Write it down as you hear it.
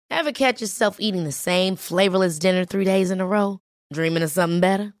Ever catch yourself eating the same flavorless dinner 3 days in a row? Dreaming of something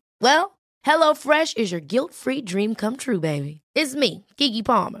better? Well, HelloFresh is your guilt-free dream come true, baby. It's me, Keke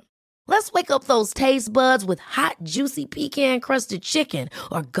Palmer. Let's wake up those taste buds with hot, juicy pecan-crusted chicken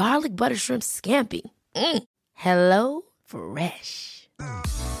or garlic butter shrimp scampi. Hello Fresh.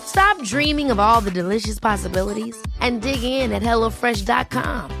 Stop dreaming of all the delicious possibilities and dig in at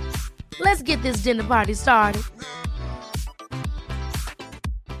HelloFresh.com. Let's get this dinner party started.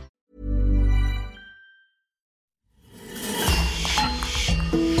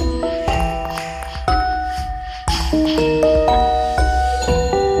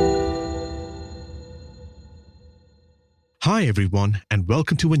 Hi everyone, and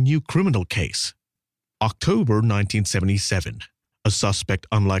welcome to a new criminal case. October 1977. A suspect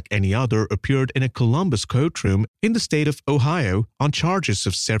unlike any other appeared in a Columbus courtroom in the state of Ohio on charges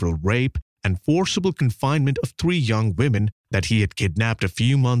of several rape and forcible confinement of 3 young women that he had kidnapped a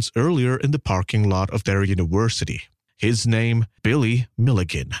few months earlier in the parking lot of their university. His name, Billy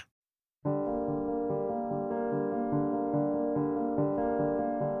Milligan.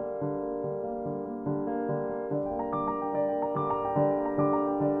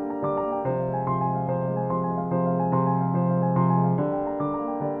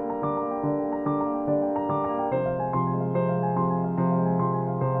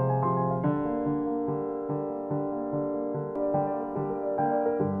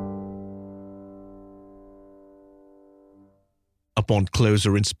 Upon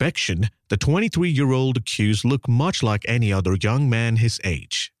closer inspection, the 23-year-old accused looked much like any other young man his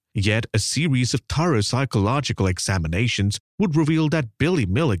age. Yet a series of thorough psychological examinations would reveal that Billy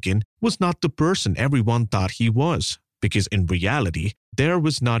Milligan was not the person everyone thought he was, because in reality, there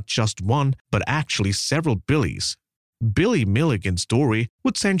was not just one, but actually several Billys. Billy Milligan's story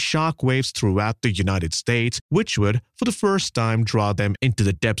would send shockwaves throughout the United States, which would, for the first time, draw them into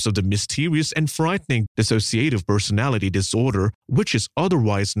the depths of the mysterious and frightening dissociative personality disorder, which is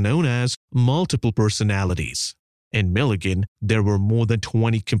otherwise known as multiple personalities. In Milligan, there were more than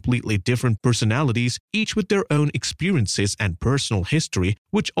 20 completely different personalities, each with their own experiences and personal history,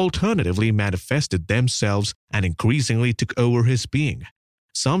 which alternatively manifested themselves and increasingly took over his being,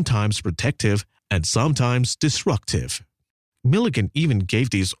 sometimes protective and sometimes destructive. Milligan even gave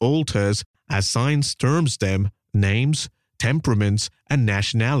these alters, as science terms them, names, temperaments, and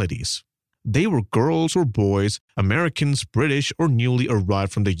nationalities. They were girls or boys, Americans, British, or newly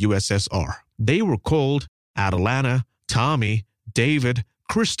arrived from the USSR. They were called Adelana, Tommy, David,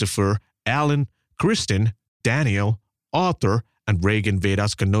 Christopher, Alan, Kristen, Daniel, Arthur, and Reagan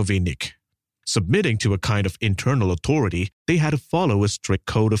Vedaskanovinik. Submitting to a kind of internal authority, they had to follow a strict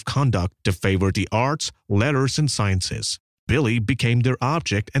code of conduct to favor the arts, letters, and sciences. Billy became their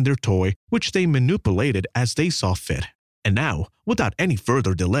object and their toy, which they manipulated as they saw fit. And now, without any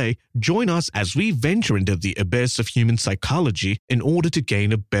further delay, join us as we venture into the abyss of human psychology in order to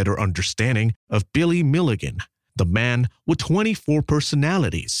gain a better understanding of Billy Milligan, the man with 24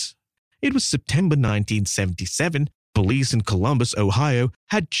 personalities. It was September 1977. Police in Columbus, Ohio,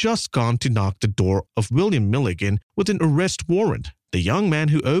 had just gone to knock the door of William Milligan with an arrest warrant. The young man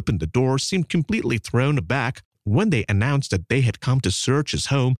who opened the door seemed completely thrown aback when they announced that they had come to search his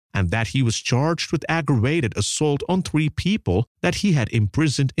home and that he was charged with aggravated assault on 3 people that he had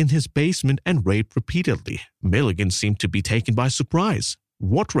imprisoned in his basement and raped repeatedly. Milligan seemed to be taken by surprise.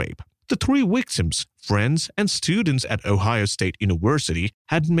 What rape? The 3 victims, friends and students at Ohio State University,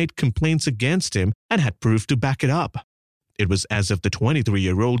 had made complaints against him and had proof to back it up. It was as if the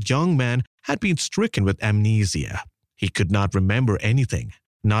 23-year-old young man had been stricken with amnesia. He could not remember anything,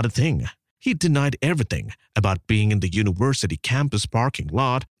 not a thing. He denied everything about being in the university campus parking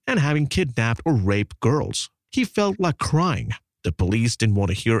lot and having kidnapped or raped girls. He felt like crying. The police didn't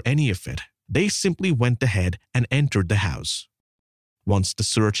want to hear any of it. They simply went ahead and entered the house. Once the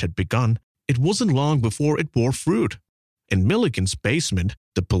search had begun, it wasn't long before it bore fruit. In Milligan's basement,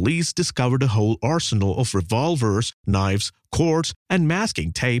 the police discovered a whole arsenal of revolvers, knives, cords, and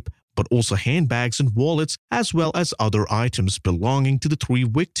masking tape, but also handbags and wallets, as well as other items belonging to the 3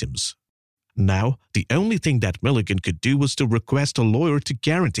 victims. Now, the only thing that Milligan could do was to request a lawyer to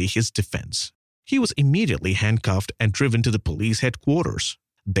guarantee his defense. He was immediately handcuffed and driven to the police headquarters.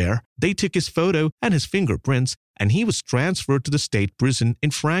 There, they took his photo and his fingerprints, and he was transferred to the state prison in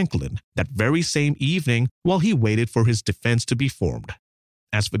Franklin that very same evening while he waited for his defense to be formed.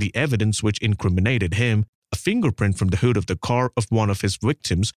 As for the evidence which incriminated him, a fingerprint from the hood of the car of one of his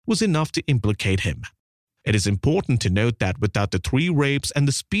victims was enough to implicate him. It is important to note that without the 3 rapes and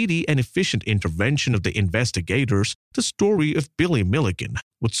the speedy and efficient intervention of the investigators, the story of Billy Milligan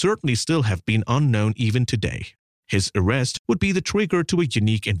would certainly still have been unknown even today. His arrest would be the trigger to a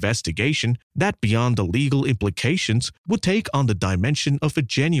unique investigation that, beyond the legal implications, would take on the dimension of a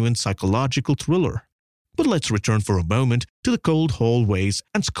genuine psychological thriller. But let's return for a moment to the cold hallways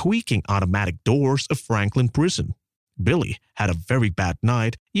and squeaking automatic doors of Franklin Prison. Billy had a very bad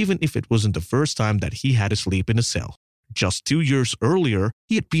night, even if it wasn't the first time that he had to sleep in a cell. Just 2 years earlier,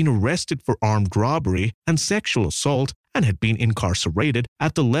 he had been arrested for armed robbery and sexual assault and had been incarcerated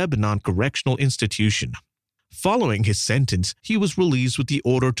at the Lebanon Correctional Institution. Following his sentence, he was released with the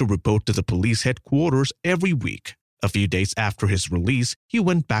order to report to the police headquarters every week. A few days after his release, he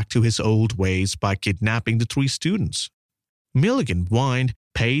went back to his old ways by kidnapping the 3 students. Milligan whined,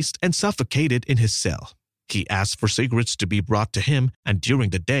 paced, and suffocated in his cell. He asked for cigarettes to be brought to him, and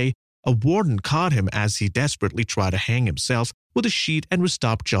during the day, a warden caught him as he desperately tried to hang himself with a sheet and was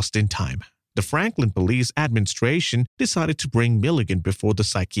stopped just in time. The Franklin Police Administration decided to bring Milligan before the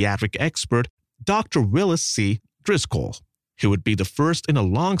psychiatric expert, Dr. Willis C. Driscoll, who would be the first in a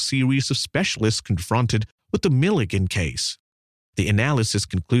long series of specialists confronted with the Milligan case. The analysis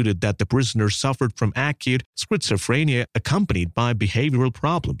concluded that the prisoner suffered from acute schizophrenia accompanied by behavioral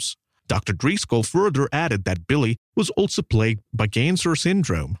problems. Dr. Driscoll further added that Billy was also plagued by Ganser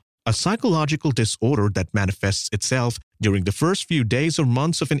syndrome, a psychological disorder that manifests itself during the first few days or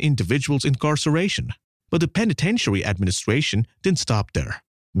months of an individual's incarceration. But the penitentiary administration didn't stop there.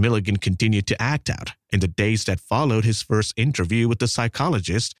 Milligan continued to act out. In the days that followed his first interview with the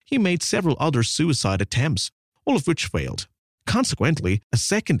psychologist, he made several other suicide attempts, all of which failed. Consequently, a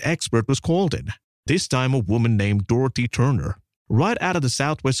second expert was called in, this time a woman named Dorothy Turner, right out of the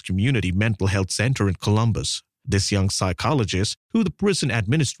Southwest Community Mental Health Center in Columbus. This young psychologist, who the prison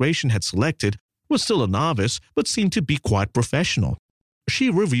administration had selected, was still a novice but seemed to be quite professional. She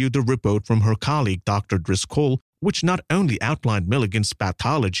reviewed the report from her colleague Dr. Driscoll, which not only outlined Milligan's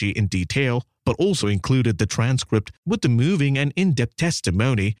pathology in detail, but also included the transcript with the moving and in-depth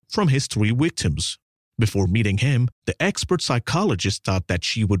testimony from his 3 victims. Before meeting him, the expert psychologist thought that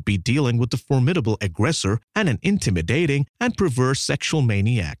she would be dealing with a formidable aggressor and an intimidating and perverse sexual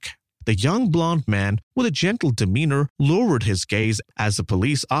maniac. The young blonde man with a gentle demeanor lowered his gaze as a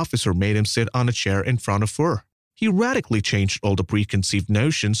police officer made him sit on a chair in front of her. He radically changed all the preconceived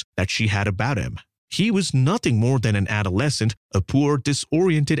notions that she had about him. He was nothing more than an adolescent, a poor,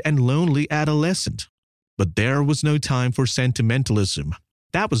 disoriented, and lonely adolescent. But there was no time for sentimentalism.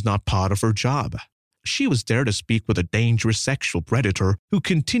 That was not part of her job. She was there to speak with a dangerous sexual predator who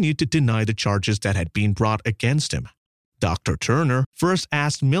continued to deny the charges that had been brought against him. Dr. Turner first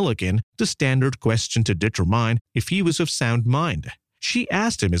asked Milligan the standard question to determine if he was of sound mind. She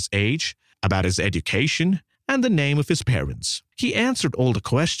asked him his age, about his education, and the name of his parents. He answered all the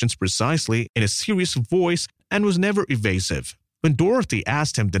questions precisely in a serious voice and was never evasive. When Dorothy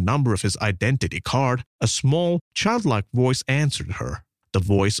asked him the number of his identity card, a small, childlike voice answered her, the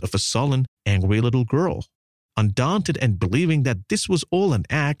voice of a sullen, angry little girl. Undaunted and believing that this was all an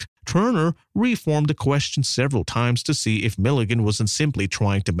act, Turner reformed the question several times to see if Milligan wasn't simply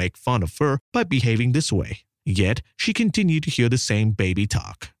trying to make fun of her by behaving this way. Yet, she continued to hear the same baby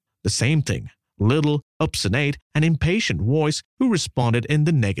talk. The same thing. Little, obstinate, and impatient voice who responded in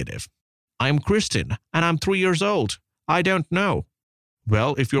the negative. "I'm Kristen, and I'm 3 years old. I don't know."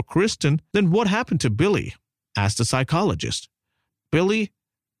 "Well, if you're Kristen, then what happened to Billy?" asked the psychologist. "Billy?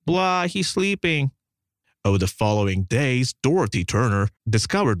 Blah, he's sleeping." Over the following days, Dorothy Turner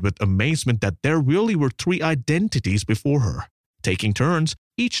discovered with amazement that there really were 3 identities before her, taking turns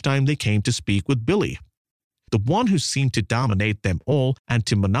each time they came to speak with Billy. The one who seemed to dominate them all and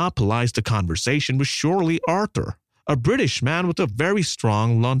to monopolize the conversation was surely Arthur, a British man with a very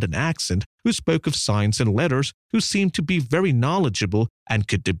strong London accent who spoke of science and letters, who seemed to be very knowledgeable and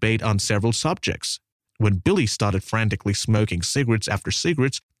could debate on several subjects. When Billy started frantically smoking cigarettes after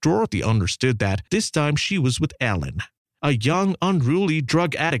cigarettes, Dorothy understood that this time she was with Ellen, a young, unruly,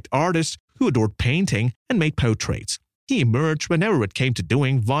 drug addict artist who adored painting and made portraits. He emerged whenever it came to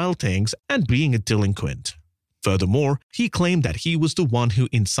doing vile things and being a delinquent. Furthermore, he claimed that he was the one who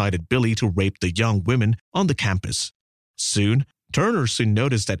incited Billy to rape the young women on the campus. Turner soon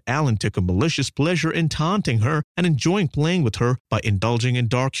noticed that Ellen took a malicious pleasure in taunting her and enjoying playing with her by indulging in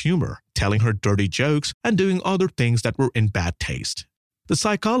dark humor, telling her dirty jokes, and doing other things that were in bad taste. The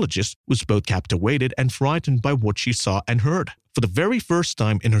psychologist was both captivated and frightened by what she saw and heard. For the very first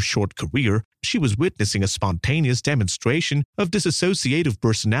time in her short career, she was witnessing a spontaneous demonstration of dissociative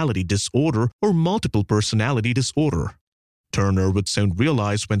personality disorder or multiple personality disorder. Turner would soon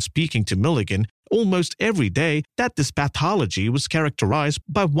realize when speaking to Milligan almost every day that this pathology was characterized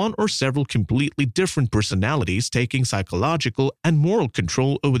by one or several completely different personalities taking psychological and moral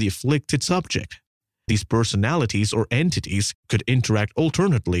control over the afflicted subject. these personalities or entities could interact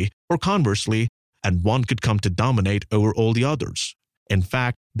alternately or conversely, and one could come to dominate over all the others. In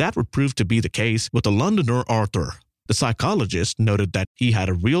fact, that would prove to be the case with the Londoner Arthur. The psychologist noted that he had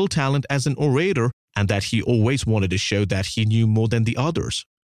a real talent as an orator and that he always wanted to show that he knew more than the others.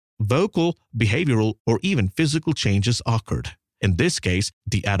 Vocal, behavioral, or even physical changes occurred. In this case,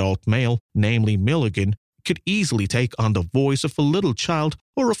 the adult male, namely Milligan, could easily take on the voice of a little child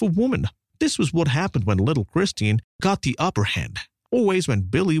or of a woman. This was what happened when little Christine got the upper hand, always when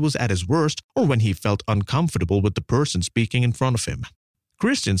Billy was at his worst or when he felt uncomfortable with the person speaking in front of him.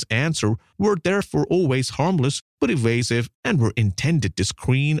 Christian's answers were therefore always harmless but evasive and were intended to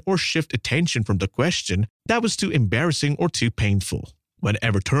screen or shift attention from the question that was too embarrassing or too painful.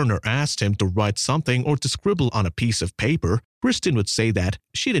 Whenever Turner asked him to write something or to scribble on a piece of paper, Kristen would say that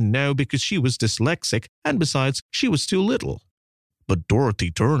she didn't know because she was dyslexic and besides, she was too little. But Dorothy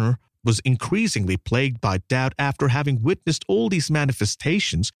Turner was increasingly plagued by doubt after having witnessed all these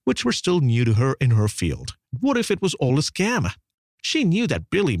manifestations which were still new to her in her field. What if it was all a scam? She knew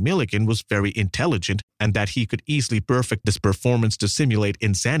that Billy Milligan was very intelligent and that he could easily perfect this performance to simulate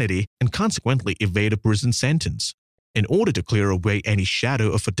insanity and consequently evade a prison sentence. In order to clear away any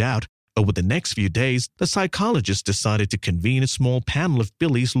shadow of a doubt, over the next few days, the psychologist decided to convene a small panel of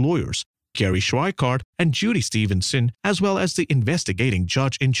Billy's lawyers, Gary Schweikart and Judy Stevenson, as well as the investigating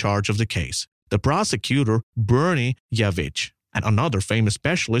judge in charge of the case, the prosecutor Bernie Yavich, and another famous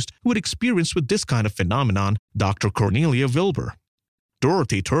specialist who had experience with this kind of phenomenon, Dr. Cornelia Wilbur.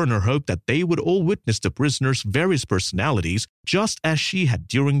 Dorothy Turner hoped that they would all witness the prisoner's various personalities just as she had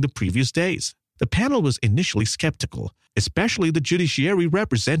during the previous days. The panel was initially skeptical, especially the judiciary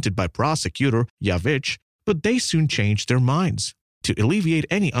represented by prosecutor Yavich, but they soon changed their minds. To alleviate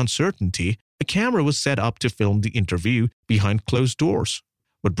any uncertainty, a camera was set up to film the interview behind closed doors.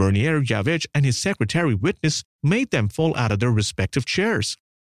 But Bernier Yavich and his secretary witness made them fall out of their respective chairs.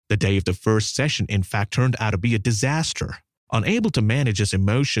 The day of the first session in fact turned out to be a disaster. Unable to manage his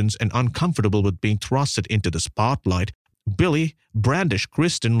emotions and uncomfortable with being thrusted into the spotlight, Billy brandished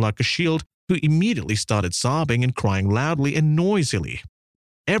Kristen like a shield, who immediately started sobbing and crying loudly and noisily.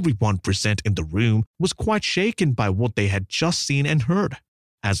 Everyone present in the room was quite shaken by what they had just seen and heard.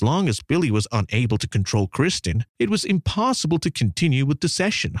 As long as Billy was unable to control Kristen, it was impossible to continue with the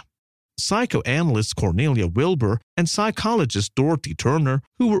session. Psychoanalyst Cornelia Wilbur and psychologist Dorothy Turner,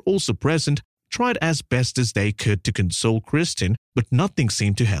 who were also present, tried as best as they could to console Kristen, but nothing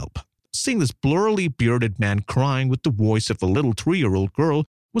seemed to help. Seeing this blurrily bearded man crying with the voice of a little 3-year-old girl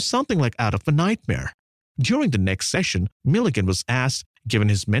was something like out of a nightmare. During the next session, Milligan was asked, given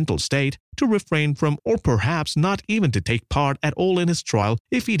his mental state, to refrain from or perhaps not even to take part at all in his trial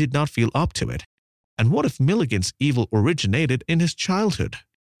if he did not feel up to it. And what if Milligan's evil originated in his childhood?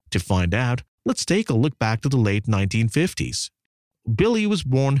 To find out, let's take a look back to the late 1950s. Billy was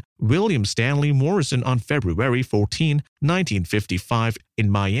born William Stanley Morrison on February 14, 1955 in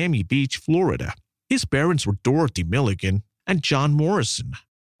Miami Beach, Florida. His parents were Dorothy Milligan and John Morrison.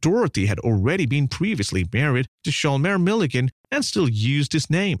 Dorothy had already been previously married to Shalmer Milligan and still used his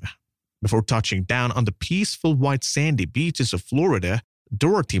name. Before touching down on the peaceful white sandy beaches of Florida,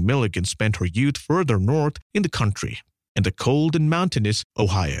 Dorothy Milligan spent her youth further north in the country, in the cold and mountainous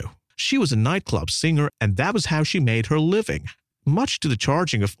Ohio. She was a nightclub singer and that was how she made her living, much to the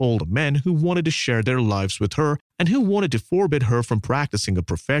charging of all the men who wanted to share their lives with her and who wanted to forbid her from practicing a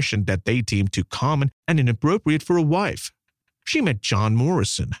profession that they deemed too common and inappropriate for a wife. She met John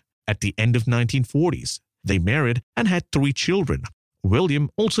Morrison at the end of 1940s. They married and had 3 children, William,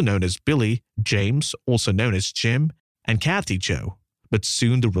 also known as Billy, James, also known as Jim, and Kathy Jo. But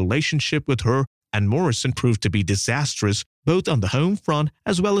soon the relationship with her and Morrison proved to be disastrous both on the home front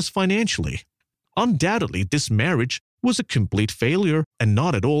as well as financially. Undoubtedly, this marriage was a complete failure and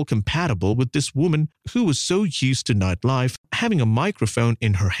not at all compatible with this woman who was so used to nightlife, having a microphone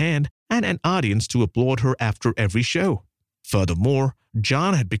in her hand and an audience to applaud her after every show. Furthermore,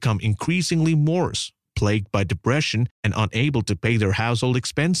 John had become increasingly morose, plagued by depression and unable to pay their household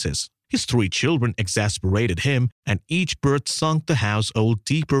expenses. His 3 children exasperated him, and each birth sunk the household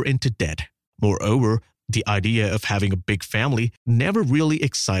deeper into debt. Moreover, the idea of having a big family never really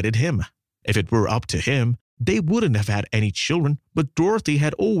excited him. If it were up to him, they wouldn't have had any children, but Dorothy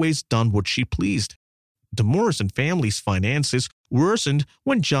had always done what she pleased. The Morrison family's finances worsened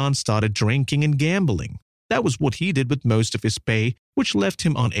when John started drinking and gambling. That was what he did with most of his pay, which left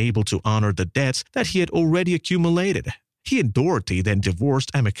him unable to honor the debts that he had already accumulated. He and Dorothy then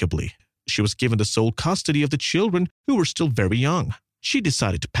divorced amicably. She was given the sole custody of the children, who were still very young. She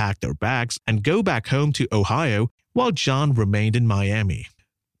decided to pack their bags and go back home to Ohio while John remained in Miami.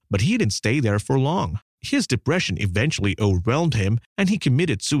 But he didn't stay there for long. His depression eventually overwhelmed him and he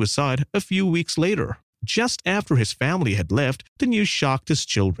committed suicide a few weeks later. Just after his family had left, the news shocked his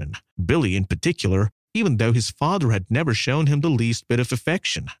children, Billy in particular, even though his father had never shown him the least bit of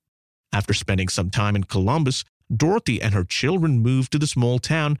affection. After spending some time in Columbus, Dorothy and her children moved to the small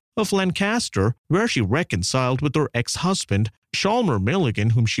town of Lancaster, where she reconciled with her ex-husband, Shalmer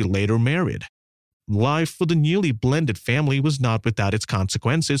Milligan, whom she later married. Life for the newly blended family was not without its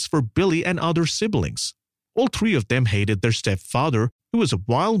consequences for Billy and other siblings. All three of them hated their stepfather, who was a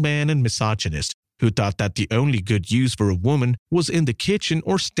wild man and misogynist, who thought that the only good use for a woman was in the kitchen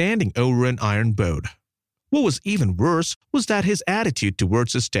or standing over an iron boat. What was even worse was that his attitude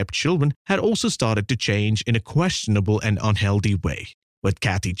towards his stepchildren had also started to change in a questionable and unhealthy way. With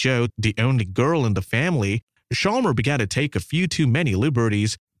Kathy Jo, the only girl in the family, Shalmer began to take a few too many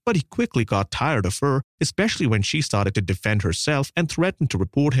liberties, but he quickly got tired of her, especially when she started to defend herself and threatened to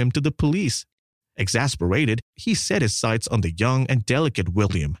report him to the police. Exasperated, he set his sights on the young and delicate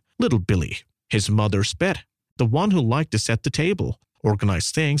William, little Billy, his mother's pet, the one who liked to set the table,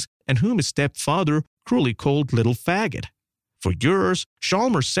 organize things, and whom his stepfather cruelly called Little Faggot. For years,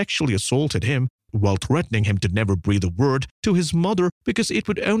 Shalmer sexually assaulted him while threatening him to never breathe a word to his mother because it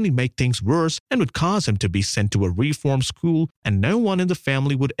would only make things worse and would cause him to be sent to a reform school and no one in the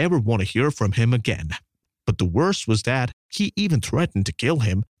family would ever want to hear from him again. But the worst was that he even threatened to kill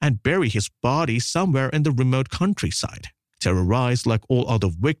him and bury his body somewhere in the remote countryside. Terrorized like all other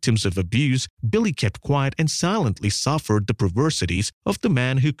victims of abuse, Billy kept quiet and silently suffered the perversities of the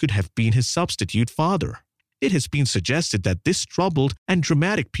man who could have been his substitute father. It has been suggested that this troubled and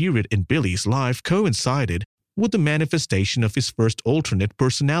dramatic period in Billy's life coincided with the manifestation of his first alternate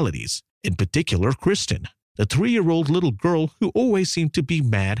personalities, in particular Kristen, the 3-year-old little girl who always seemed to be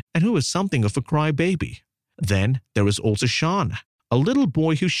mad and who was something of a crybaby. Then there was also Sean, a little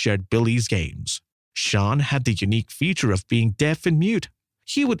boy who shared Billy's games. Sean had the unique feature of being deaf and mute.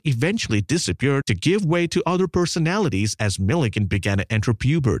 He would eventually disappear to give way to other personalities as Milligan began to enter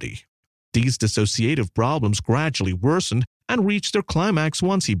puberty. These dissociative problems gradually worsened and reached their climax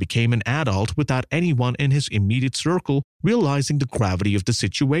once he became an adult without anyone in his immediate circle realizing the gravity of the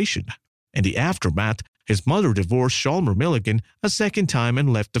situation. In the aftermath, his mother divorced Shalmer Milligan a second time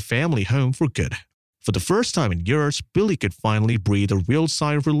and left the family home for good. For the first time in years, Billy could finally breathe a real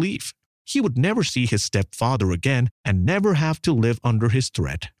sigh of relief. He would never see his stepfather again and never have to live under his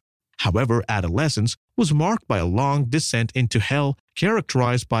threat. However, adolescence was marked by a long descent into hell,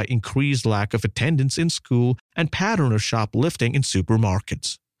 characterized by increased lack of attendance in school and pattern of shoplifting in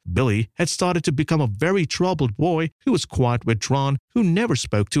supermarkets. Billy had started to become a very troubled boy who was quite withdrawn, who never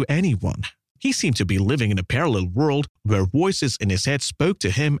spoke to anyone. He seemed to be living in a parallel world where voices in his head spoke to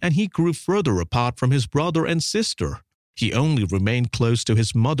him and he grew further apart from his brother and sister. He only remained close to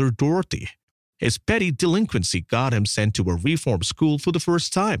his mother, Dorothy. His petty delinquency got him sent to a reform school for the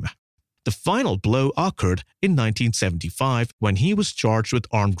first time. The final blow occurred in 1975 when he was charged with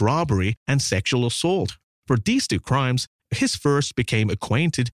armed robbery and sexual assault. For these two crimes, his first became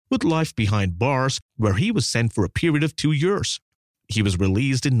acquainted with life behind bars, where he was sent for a period of 2 years. He was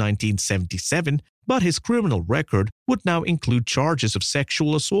released in 1977, but his criminal record would now include charges of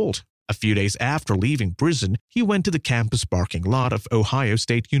sexual assault. A few days after leaving prison, he went to the campus parking lot of Ohio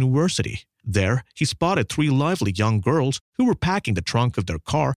State University. There, he spotted 3 lively young girls who were packing the trunk of their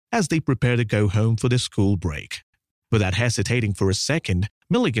car as they prepared to go home for their school break. Without hesitating for a second,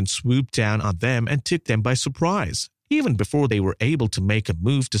 Milligan swooped down on them and took them by surprise. Even before they were able to make a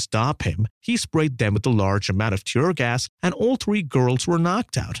move to stop him, he sprayed them with a large amount of tear gas and all 3 girls were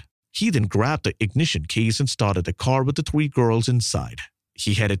knocked out. He then grabbed the ignition keys and started the car with the 3 girls inside.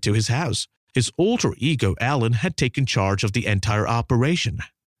 He headed to his house. His alter ego, Alan, had taken charge of the entire operation.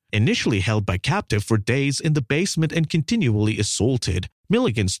 Initially held by captive for days in the basement and continually assaulted,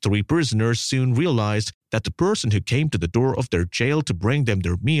 Milligan's 3 prisoners soon realized that the person who came to the door of their jail to bring them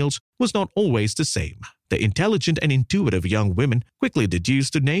their meals was not always the same. The intelligent and intuitive young women quickly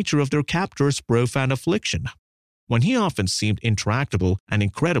deduced the nature of their captor's profound affliction. When he often seemed intractable and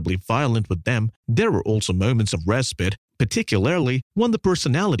incredibly violent with them, there were also moments of respite, particularly when the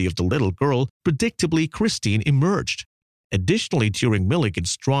personality of the little girl, predictably Christine, emerged. Additionally, during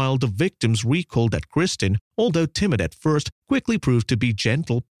Milligan's trial, the victims recalled that Kristen, although timid at first, quickly proved to be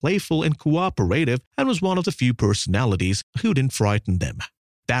gentle, playful, and cooperative and was one of the few personalities who didn't frighten them.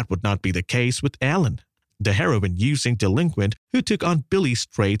 That would not be the case with Alan, the heroin-using delinquent who took on Billy's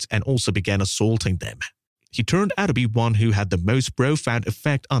traits and also began assaulting them. He turned out to be one who had the most profound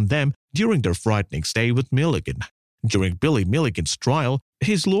effect on them during their frightening stay with Milligan. During Billy Milligan's trial,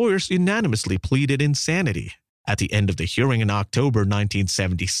 his lawyers unanimously pleaded insanity. At the end of the hearing in October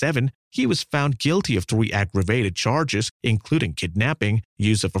 1977, he was found guilty of 3 aggravated charges, including kidnapping,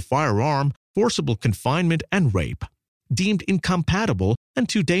 use of a firearm, forcible confinement, and rape. Deemed incompatible and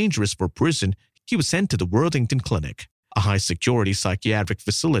too dangerous for prison, he was sent to the Worthington Clinic, a high-security psychiatric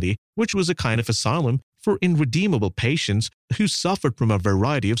facility which was a kind of asylum for irredeemable patients who suffered from a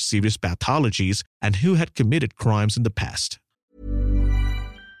variety of serious pathologies and who had committed crimes in the past.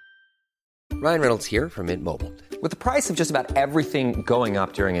 Ryan Reynolds here from Mint Mobile. With the price of just about everything going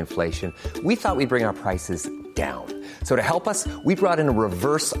up during inflation, we thought we'd bring our prices down. So to help us, we brought in a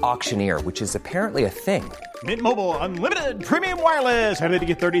reverse auctioneer, which is apparently a thing. Mint Mobile Unlimited Premium Wireless. How to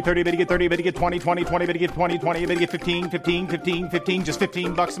get 30, 30, bit to get 30, bit to get 20, 20, 20, bit to get 20, 20, bit to get 15, 15, 15, 15, just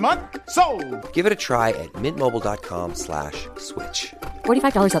 $15 a month? Sold! Give it a try at mintmobile.com/switch.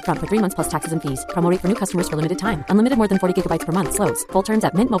 $45 up front for 3 months plus taxes and fees. Promo rate for new customers for limited time. Unlimited more than 40 gigabytes per month. Slows full terms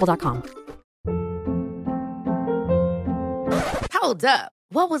at mintmobile.com. Hold up.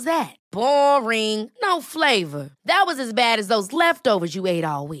 What was that? Boring. No flavor. That was as bad as those leftovers you ate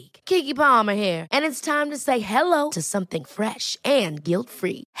all week. Keke Palmer here, and it's time to say hello to something fresh and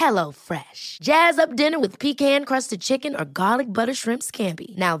guilt-free. Hello Fresh. Jazz up dinner with pecan-crusted chicken or garlic butter shrimp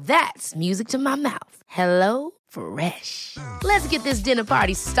scampi. Now that's music to my mouth. Hello Fresh. Let's get this dinner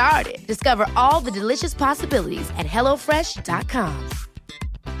party started. Discover all the delicious possibilities at hellofresh.com.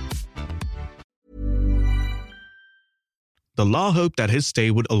 The law hoped that his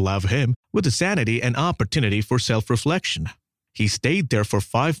stay would allow him with the sanity and opportunity for self-reflection. He stayed there for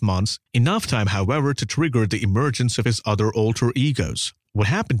 5 months, enough time, however, to trigger the emergence of his other alter egos. What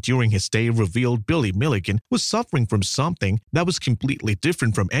happened during his stay revealed Billy Milligan was suffering from something that was completely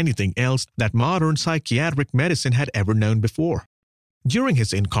different from anything else that modern psychiatric medicine had ever known before. During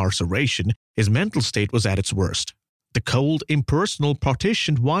his incarceration, his mental state was at its worst. The cold, impersonal,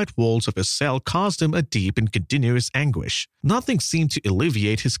 partitioned white walls of his cell caused him a deep and continuous anguish. Nothing seemed to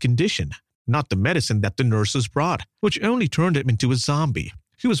alleviate his condition. Not the medicine that the nurses brought, which only turned him into a zombie.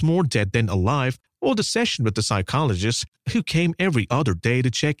 He was more dead than alive, or the session with the psychologist who came every other day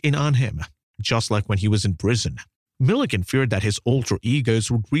to check in on him, just like when he was in prison. Milligan feared that his alter egos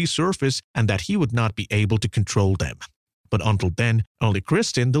would resurface and that he would not be able to control them. But until then, only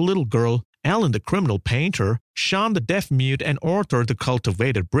Kristen, the little girl, Alan the criminal painter, Sean the deaf-mute, and Arthur the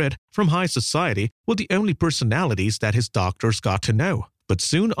cultivated Brit from high society were the only personalities that his doctors got to know. But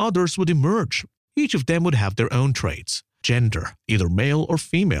soon others would emerge. Each of them would have their own traits: gender, either male or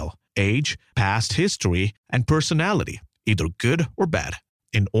female, age, past history, and personality, either good or bad.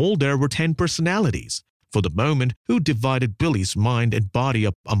 In all there were 10 personalities, for the moment, who divided Billy's mind and body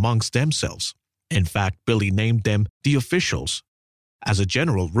up amongst themselves. In fact, Billy named them the officials. As a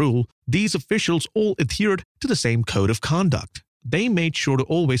general rule, these officials all adhered to the same code of conduct. They made sure to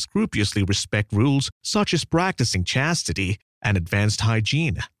always scrupulously respect rules such as practicing chastity and advanced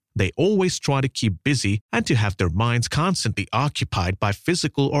hygiene. They always try to keep busy and to have their minds constantly occupied by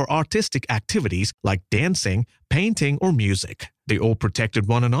physical or artistic activities like dancing, painting, or music. They all protected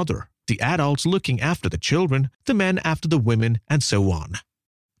one another, the adults looking after the children, the men after the women, and so on.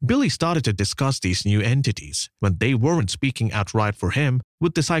 Billy started to discuss these new entities, when they weren't speaking outright for him,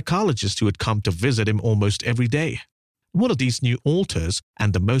 with the psychologist who had come to visit him almost every day. One of these new alters,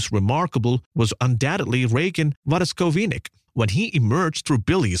 and the most remarkable, was undoubtedly Reagan Vadaskovinic. When he emerged through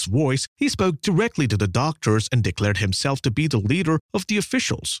Billy's voice, he spoke directly to the doctors and declared himself to be the leader of the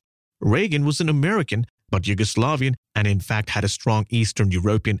officials. Reagan was an American, but Yugoslavian, and in fact had a strong Eastern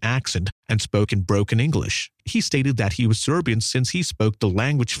European accent and spoke in broken English. He stated that he was Serbian since he spoke the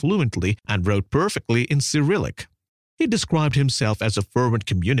language fluently and wrote perfectly in Cyrillic. He described himself as a fervent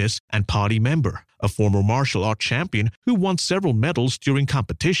communist and party member, a former martial art champion who won several medals during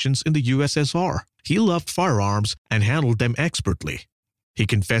competitions in the USSR. He loved firearms and handled them expertly. He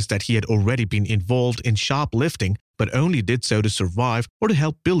confessed that he had already been involved in shoplifting, but only did so to survive or to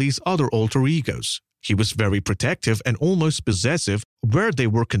help Billy's other alter egos. He was very protective and almost possessive where they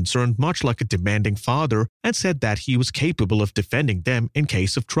were concerned, much like a demanding father, and said that he was capable of defending them in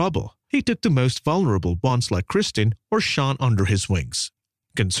case of trouble. He took the most vulnerable ones like Kristen or Sean under his wings.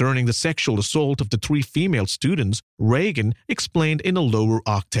 Concerning the sexual assault of the 3 female students, Reagan explained in a lower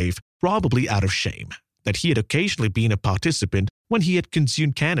octave, probably out of shame, that he had occasionally been a participant when he had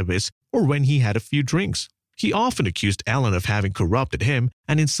consumed cannabis or when he had a few drinks. He often accused Alan of having corrupted him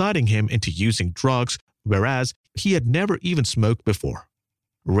and inciting him into using drugs, whereas he had never even smoked before.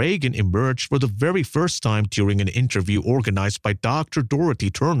 Reagan emerged for the very first time during an interview organized by Dr. Dorothy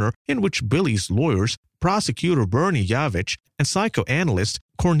Turner, in which Billy's lawyers, prosecutor Bernie Yavich, and psychoanalyst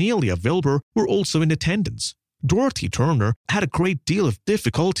Cornelia Wilbur were also in attendance. Dorothy Turner had a great deal of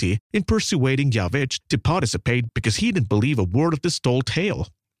difficulty in persuading Yavitch to participate because he didn't believe a word of this tall tale.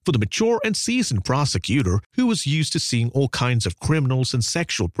 For the mature and seasoned prosecutor, who was used to seeing all kinds of criminals and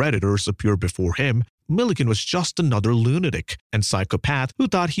sexual predators appear before him, Milligan was just another lunatic and psychopath who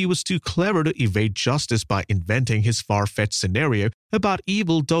thought he was too clever to evade justice by inventing his far-fetched scenario about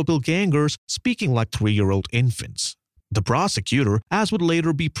evil doppelgangers speaking like 3-year-old infants. The prosecutor, as would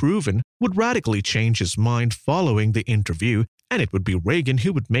later be proven, would radically change his mind following the interview, and it would be Reagan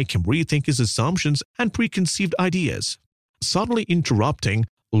who would make him rethink his assumptions and preconceived ideas. Suddenly interrupting,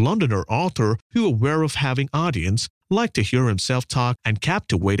 Londoner Arthur, who, aware of having audience, liked to hear himself talk and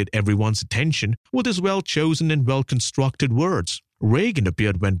captivated everyone's attention with his well-chosen and well-constructed words. Reagan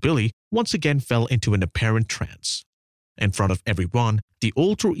appeared when Billy once again fell into an apparent trance. In front of everyone, the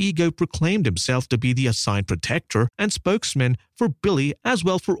alter ego proclaimed himself to be the assigned protector and spokesman for Billy as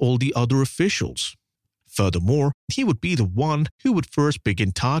well for all the other officials. Furthermore, he would be the one who would first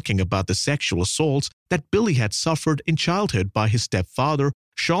begin talking about the sexual assaults that Billy had suffered in childhood by his stepfather,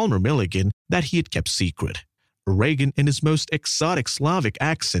 Shalmer Milligan, that he had kept secret. Reagan, in his most exotic Slavic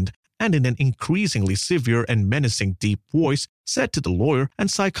accent and in an increasingly severe and menacing deep voice, said to the lawyer and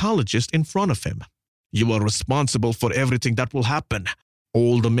psychologist in front of him, "You are responsible for everything that will happen.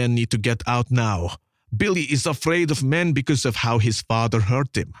 All the men need to get out now. Billy is afraid of men because of how his father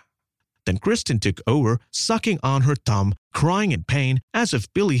hurt him." Then Kristen took over, sucking on her thumb, crying in pain as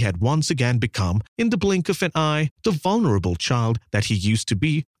if Billy had once again become, in the blink of an eye, the vulnerable child that he used to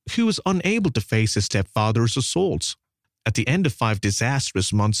be, who was unable to face his stepfather's assaults. At the end of 5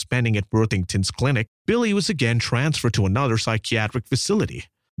 disastrous months spending at Worthington's clinic, Billy was again transferred to another psychiatric facility.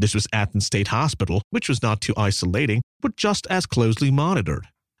 This was Athens State Hospital, which was not too isolating, but just as closely monitored.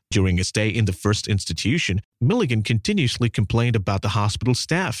 During his stay in the first institution, Milligan continuously complained about the hospital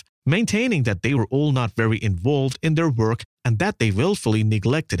staff, maintaining that they were all not very involved in their work and that they willfully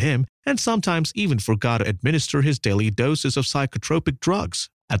neglected him and sometimes even forgot to administer his daily doses of psychotropic drugs.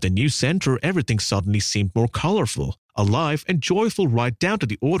 At the new center, everything suddenly seemed more colorful, alive, and joyful right down to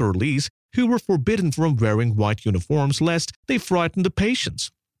the orderlies who were forbidden from wearing white uniforms lest they frightened the patients.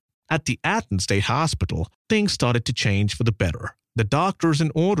 At the Athens State Hospital, things started to change for the better. The doctors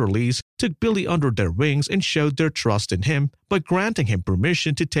and orderlies took Billy under their wings and showed their trust in him by granting him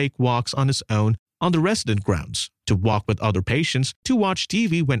permission to take walks on his own on the resident grounds, to walk with other patients, to watch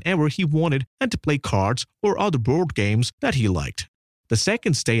TV whenever he wanted, and to play cards or other board games that he liked. The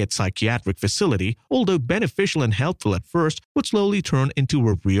second stay at psychiatric facility, although beneficial and helpful at first, would slowly turn into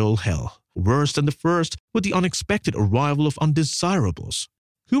a real hell. Worse than the first, with the unexpected arrival of undesirables.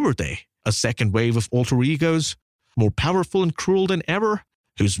 Who were they? A second wave of alter egos? More powerful and cruel than ever?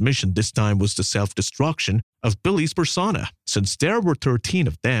 Whose mission this time was the self-destruction of Billy's persona. Since there were 13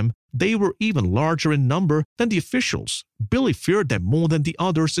 of them, they were even larger in number than the officials. Billy feared them more than the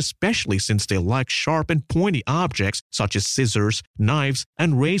others, especially since they liked sharp and pointy objects such as scissors, knives,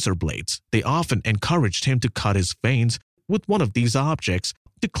 and razor blades. They often encouraged him to cut his veins with one of these objects,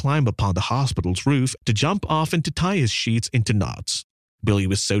 to climb upon the hospital's roof, to jump off and to tie his sheets into knots. Billy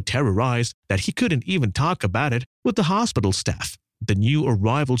was so terrorized that he couldn't even talk about it with the hospital staff. The new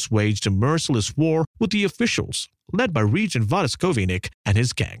arrivals waged a merciless war with the officials, led by Regent Vodoskovnik and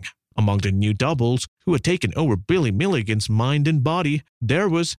his gang. Among the new doubles who had taken over Billy Milligan's mind and body, there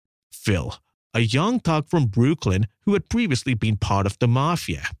was Phil, a young thug from Brooklyn who had previously been part of the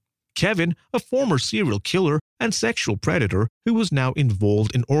mafia. Kevin, a former serial killer and sexual predator who was now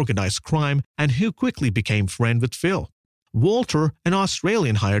involved in organized crime and who quickly became friends with Phil. Walter, an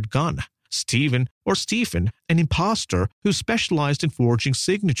Australian hired gun. Stephen, an imposter who specialized in forging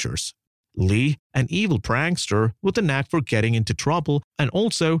signatures. Lee, an evil prankster with a knack for getting into trouble, and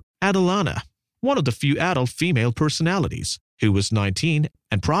also Adelana, one of the few adult female personalities, who was 19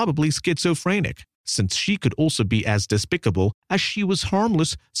 and probably schizophrenic, since she could also be as despicable as she was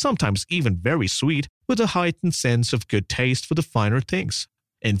harmless, sometimes even very sweet, with a heightened sense of good taste for the finer things.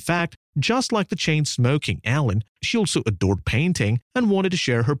 In fact, just like the chain-smoking Alan, she also adored painting and wanted to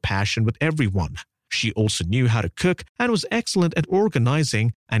share her passion with everyone. She also knew how to cook and was excellent at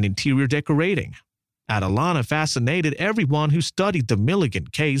organizing and interior decorating. Adelana fascinated everyone who studied the Milligan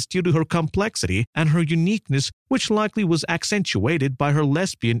case due to her complexity and her uniqueness, which likely was accentuated by her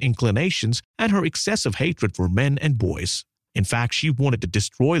lesbian inclinations and her excessive hatred for men and boys. In fact, she wanted to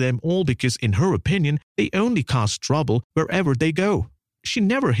destroy them all because, in her opinion, they only cause trouble wherever they go. She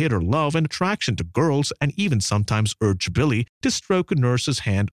never hid her love and attraction to girls and even sometimes urged Billy to stroke a nurse's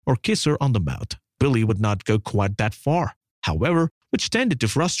hand or kiss her on the mouth. Billy would not go quite that far, however, which tended to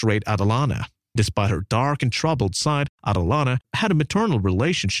frustrate Adelana. Despite her dark and troubled side, Adelana had a maternal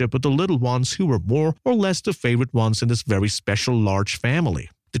relationship with the little ones who were more or less the favorite ones in this very special large family.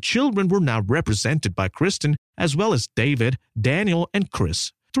 The children were now represented by Kristen, as well as David, Daniel, and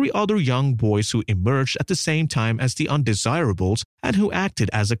Chris, 3 other young boys who emerged at the same time as the undesirables and who acted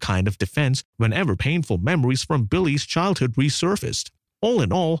as a kind of defense whenever painful memories from Billy's childhood resurfaced. All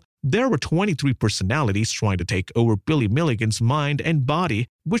in all, there were 23 personalities trying to take over Billy Milligan's mind and body,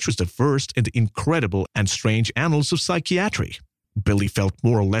 which was the first in the incredible and strange annals of psychiatry. Billy felt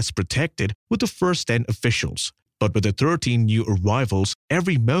more or less protected with the first 10 officials. But with the 13 new arrivals,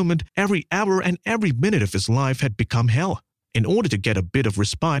 every moment, every hour, and every minute of his life had become hell. In order to get a bit of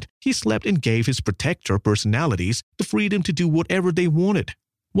respite, he slept and gave his protector personalities the freedom to do whatever they wanted.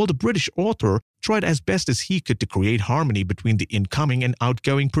 While the British author tried as best as he could to create harmony between the incoming and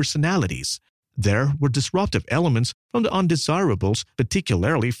outgoing personalities, there were disruptive elements from the undesirables,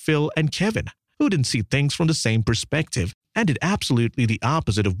 particularly Phil and Kevin, who didn't see things from the same perspective and did absolutely the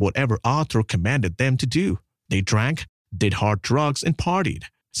opposite of whatever author commanded them to do. They drank, did hard drugs, and partied,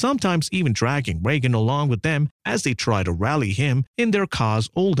 sometimes even dragging Reagan along with them as they tried to rally him in their cause,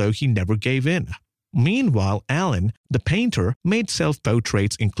 although he never gave in. Meanwhile, Alan, the painter, made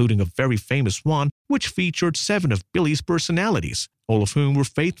self-portraits, including a very famous one which featured 7 of Billy's personalities, all of whom were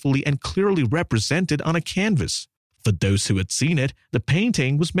faithfully and clearly represented on a canvas. For those who had seen it, the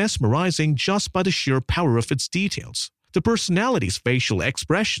painting was mesmerizing just by the sheer power of its details. The personalities' facial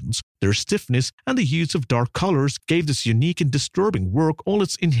expressions, their stiffness, and the use of dark colors gave this unique and disturbing work all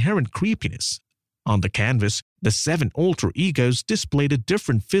its inherent creepiness. On the canvas, the 7 alter egos displayed a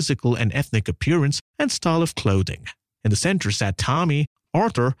different physical and ethnic appearance and style of clothing. In the center sat Tommy,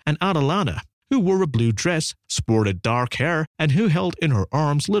 Arthur, and Adelana, who wore a blue dress, sported dark hair, and who held in her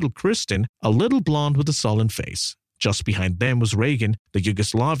arms little Kristen, a little blonde with a sullen face. Just behind them was Reagan, the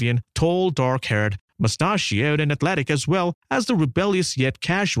Yugoslavian, tall, dark-haired, mustachioed and athletic, as well as the rebellious yet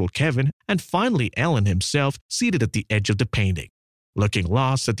casual Kevin, and finally Alan himself seated at the edge of the painting, looking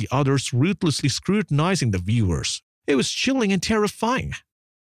lost at the others ruthlessly scrutinizing the viewers. It was chilling and terrifying.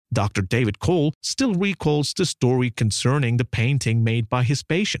 Dr. David Cole still recalls the story concerning the painting made by his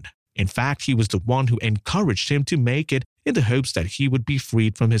patient. In fact, he was the one who encouraged him to make it in the hopes that he would be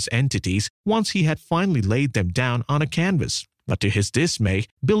freed from his entities once he had finally laid them down on a canvas. But to his dismay,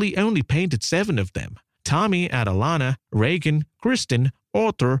 Billy only painted 7 of them: Tommy, Adelana, Reagan, Kristen,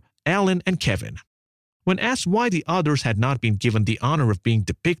 Arthur, Alan, and Kevin. When asked why the others had not been given the honor of being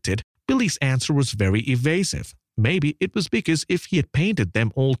depicted, Billy's answer was very evasive. Maybe it was because if he had painted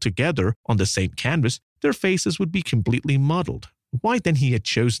them all together on the same canvas, their faces would be completely muddled. Why then he had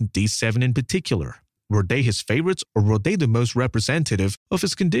chosen these 7 in particular? Were they his favorites, or were they the most representative of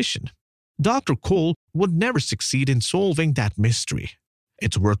his condition? Dr. Cole would never succeed in solving that mystery.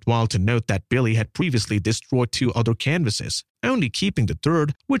 It's worthwhile to note that Billy had previously destroyed 2 other canvases, only keeping the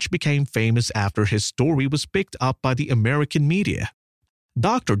 3rd, which became famous after his story was picked up by the American media.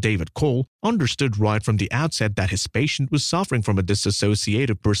 Dr. David Cole understood right from the outset that his patient was suffering from a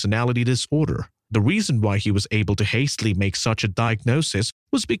dissociative personality disorder. The reason why he was able to hastily make such a diagnosis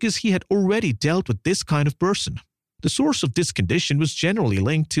was because he had already dealt with this kind of person. The source of this condition was generally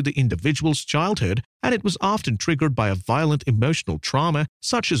linked to the individual's childhood, and it was often triggered by a violent emotional trauma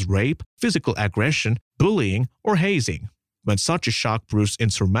such as rape, physical aggression, bullying, or hazing. When such a shock proves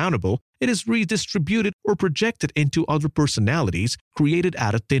insurmountable, it is redistributed or projected into other personalities created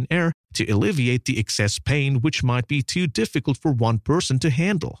out of thin air to alleviate the excess pain which might be too difficult for one person to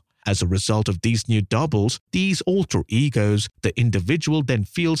handle. As a result of these new doubles, these alter egos, the individual then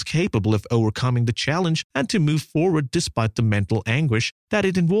feels capable of overcoming the challenge and to move forward despite the mental anguish that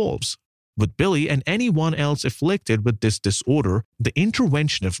it involves. With Billy and anyone else afflicted with this disorder, the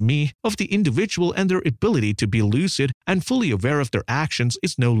intervention of the individual and their ability to be lucid and fully aware of their actions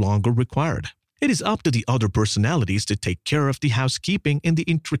is no longer required. It is up to the other personalities to take care of the housekeeping in the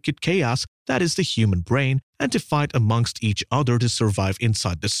intricate chaos that is the human brain and to fight amongst each other to survive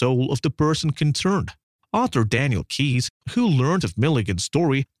inside the soul of the person concerned. Author Daniel Keyes, who learned of Milligan's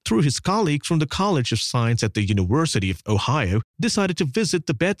story through his colleagues from the College of Science at the University of Ohio, decided to visit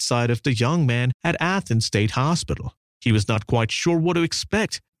the bedside of the young man at Athens State Hospital. He was not quite sure what to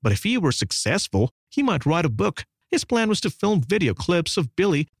expect, but if he were successful, he might write a book. His plan was to film video clips of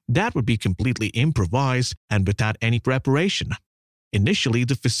Billy that would be completely improvised and without any preparation. Initially,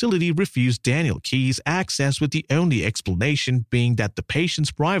 the facility refused Daniel Keyes access, with the only explanation being that the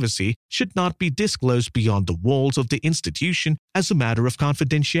patient's privacy should not be disclosed beyond the walls of the institution as a matter of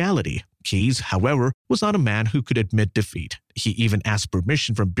confidentiality. Keyes, however, was not a man who could admit defeat. He even asked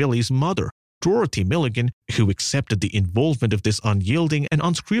permission from Billy's mother, Dorothy Milligan, who accepted the involvement of this unyielding and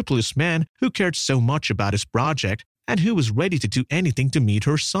unscrupulous man who cared so much about his project and who was ready to do anything to meet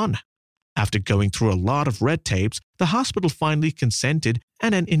her son. After going through a lot of red tapes, the hospital finally consented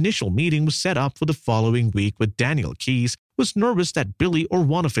and an initial meeting was set up for the following week with Daniel Keyes, who was nervous that Billy or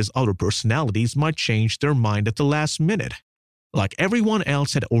one of his other personalities might change their mind at the last minute. Like everyone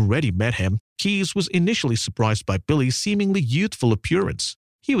else had already met him, Keyes was initially surprised by Billy's seemingly youthful appearance.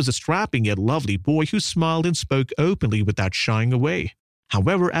 He was a strapping yet lovely boy who smiled and spoke openly without shying away.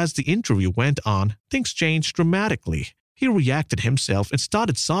 However, as the interview went on, things changed dramatically. He reacted himself and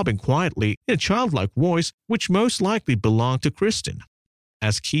started sobbing quietly in a childlike voice which most likely belonged to Kristen.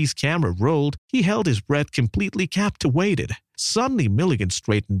 As Keyes' camera rolled, he held his breath completely captivated. Suddenly Milligan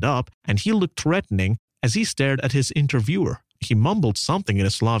straightened up and he looked threatening as he stared at his interviewer. He mumbled something in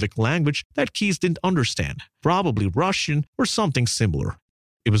a Slavic language that Keyes didn't understand, probably Russian or something similar.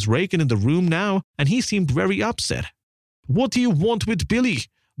 It was Reagan in the room now, and he seemed very upset. "What do you want with Billy?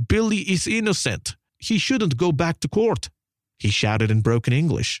 Billy is innocent. He shouldn't go back to court," he shouted in broken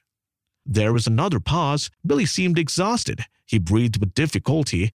English. There was another pause. Billy seemed exhausted. He breathed with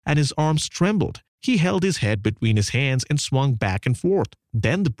difficulty, and his arms trembled. He held his head between his hands and swung back and forth.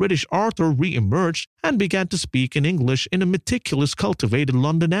 Then the British Arthur re-emerged and began to speak in English in a meticulous, cultivated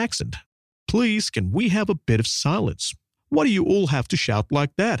London accent. "Please, can we have a bit of silence? Why do you all have to shout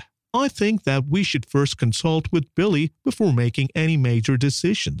like that? I think that we should first consult with Billy before making any major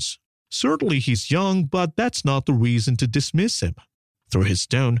decisions. Certainly he's young, but that's not the reason to dismiss him." Through his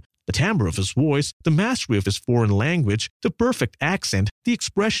tone, the timbre of his voice, the mastery of his foreign language, the perfect accent, the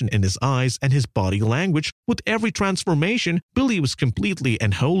expression in his eyes and his body language, with every transformation, Billy was completely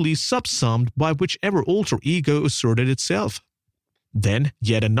and wholly subsumed by whichever alter ego asserted itself. Then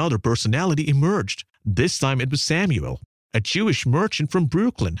yet another personality emerged. This time it was Samuel, a Jewish merchant from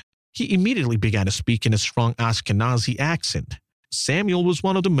Brooklyn. He immediately began to speak in a strong Ashkenazi accent. Samuel was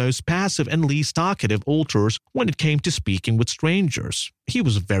one of the most passive and least talkative alters when it came to speaking with strangers. He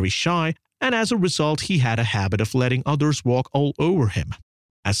was very shy, and as a result he had a habit of letting others walk all over him.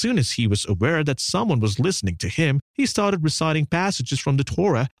 As soon as he was aware that someone was listening to him, he started reciting passages from the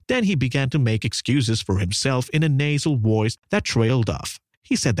Torah. Then he began to make excuses for himself in a nasal voice that trailed off.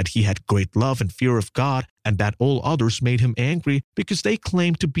 He said that he had great love and fear of God, and that all others made him angry because they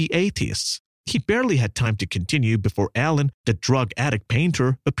claimed to be atheists. He barely had time to continue before Alan, the drug addict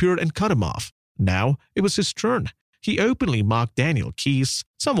painter, appeared and cut him off. Now it was his turn. He openly mocked Daniel Keyes'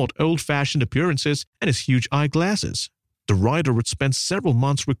 somewhat old-fashioned appearances and his huge eyeglasses. The writer would spend several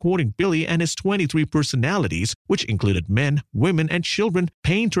months recording Billy and his 23 personalities, which included men, women, and children,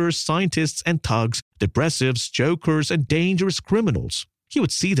 painters, scientists, and thugs, depressives, jokers, and dangerous criminals. He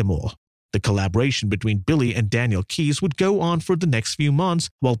would see them all. The collaboration between Billy and Daniel Keyes would go on for the next few months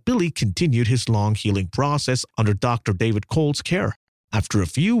while Billy continued his long healing process under Dr. David Cole's care. After a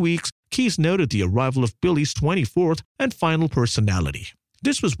few weeks, Keyes noted the arrival of Billy's 24th and final personality.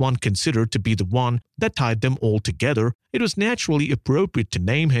 This was one considered to be the one that tied them all together. It was naturally appropriate to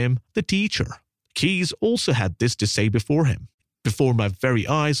name him the Teacher. Keyes also had this to say before him. "Before my very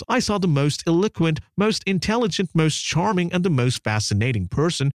eyes, I saw the most eloquent, most intelligent, most charming, and the most fascinating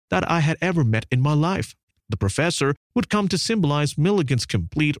person that I had ever met in my life. The professor would come to symbolize Milligan's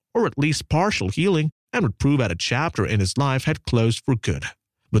complete, or at least partial, healing, and would prove that a chapter in his life had closed for good.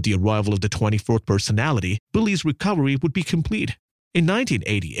 With the arrival of the 24th personality, Billy's recovery would be complete. In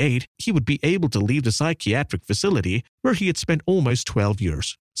 1988, he would be able to leave the psychiatric facility where he had spent almost 12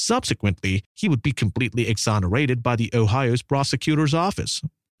 years. Subsequently, he would be completely exonerated by the Ohio's prosecutor's office.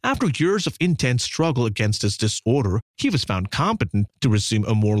 After years of intense struggle against his disorder, he was found competent to resume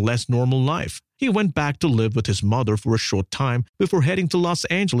a more or less normal life. He went back to live with his mother for a short time before heading to Los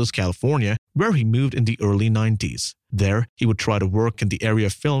Angeles, California, where he moved in the early 90s. There, he would try to work in the area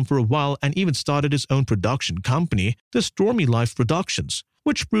of film for a while and even started his own production company, the Stormy Life Productions,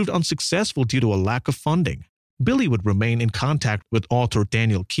 which proved unsuccessful due to a lack of funding. Billy would remain in contact with author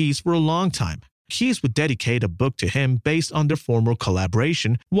Daniel Keyes for a long time. Keyes would dedicate a book to him based on their former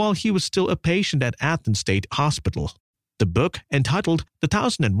collaboration while he was still a patient at Athens State Hospital. The book, entitled The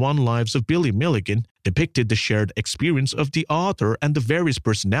 1001 Lives of Billy Milligan, depicted the shared experience of the author and the various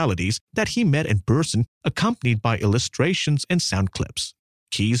personalities that he met in person, accompanied by illustrations and sound clips.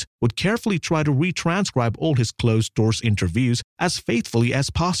 Keyes would carefully try to retranscribe all his closed-doors interviews as faithfully as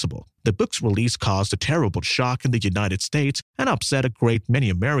possible. The book's release caused a terrible shock in the United States and upset a great many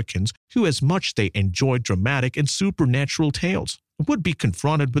Americans who, as much they enjoyed dramatic and supernatural tales, would be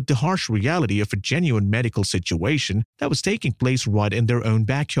confronted with the harsh reality of a genuine medical situation that was taking place right in their own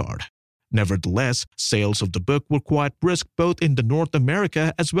backyard. Nevertheless, sales of the book were quite brisk both in the North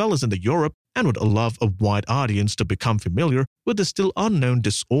America as well as in the Europe, and would allow a wide audience to become familiar with the still unknown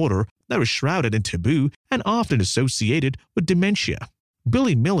disorder that is shrouded in taboo and often associated with dementia.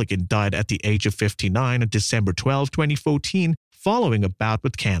 Billy Milligan died at the age of 59 on December 12, 2014, following a bout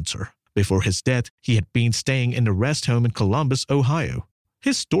with cancer. Before his death, he had been staying in a rest home in Columbus, Ohio.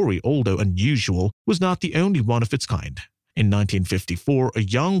 His story, although unusual, was not the only one of its kind. In 1954, a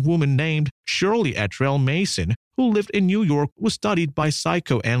young woman named Shirley Attrell Mason, who lived in New York, was studied by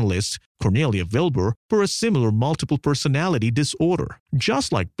psychoanalyst Cornelia Wilbur for a similar multiple personality disorder.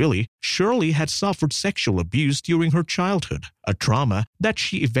 Just like Billy, Shirley had suffered sexual abuse during her childhood, a trauma that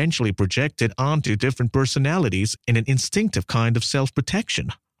she eventually projected onto different personalities in an instinctive kind of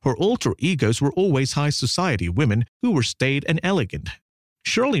self-protection. Her alter egos were always high society women who were staid and elegant.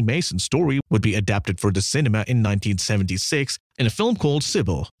 Shirley Mason's story would be adapted for the cinema in 1976 in a film called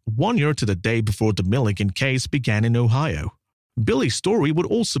Sybil, 1 year to the day before the Milligan case began in Ohio. Billy's story would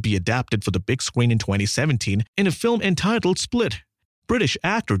also be adapted for the big screen in 2017 in a film entitled Split. British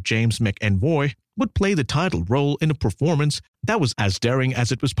actor James McAvoy would play the title role in a performance that was as daring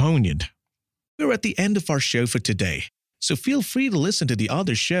as it was poignant. We're at the end of our show for today, so feel free to listen to the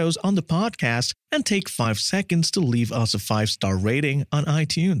other shows on the podcast and take 5 seconds to leave us a 5-star rating on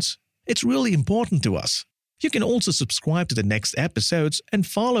iTunes. It's really important to us. You can also subscribe to the next episodes and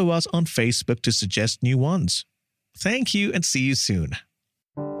follow us on Facebook to suggest new ones. Thank you and see you soon.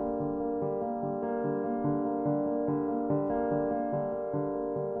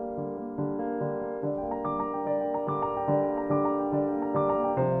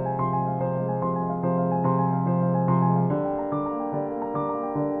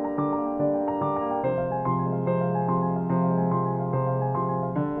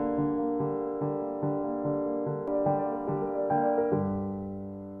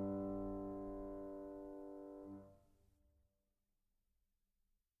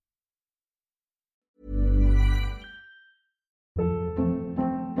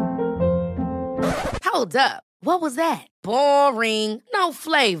 Hold up. What was that? Boring. No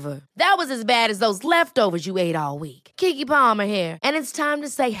flavor. That was as bad as those leftovers you ate all week. Keke Palmer here, and it's time to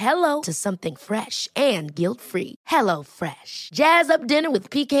say hello to something fresh and guilt-free. Hello Fresh. Jazz up dinner with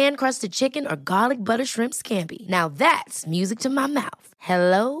pecan-crusted chicken or garlic butter shrimp scampi. Now that's music to my mouth.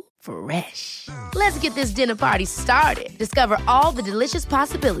 Hello Fresh. Let's get this dinner party started. Discover all the delicious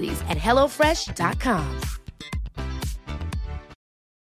possibilities at HelloFresh.com.